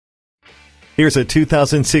Here's a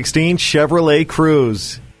 2016 Chevrolet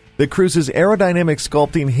Cruze. The Cruze's aerodynamic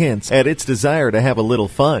sculpting hints at its desire to have a little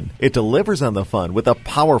fun. It delivers on the fun with a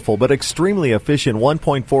powerful but extremely efficient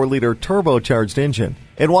 1.4-liter turbocharged engine.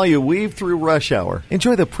 And while you weave through rush hour,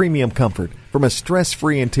 enjoy the premium comfort from a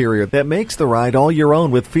stress-free interior that makes the ride all your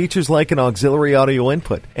own with features like an auxiliary audio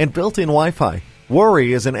input and built-in Wi-Fi.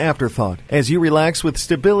 Worry is an afterthought as you relax with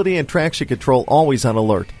stability and traction control always on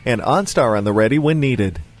alert and OnStar on the ready when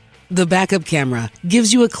needed. The backup camera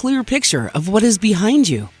gives you a clear picture of what is behind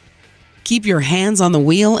you. Keep your hands on the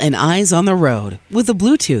wheel and eyes on the road with the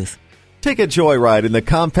Bluetooth. Take a joyride in the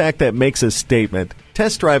compact that makes a statement.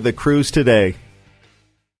 Test drive the Cruze today.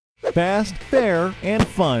 Fast, fair, and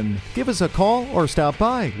fun. Give us a call or stop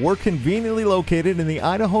by. We're conveniently located in the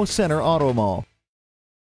Idaho Center Auto Mall.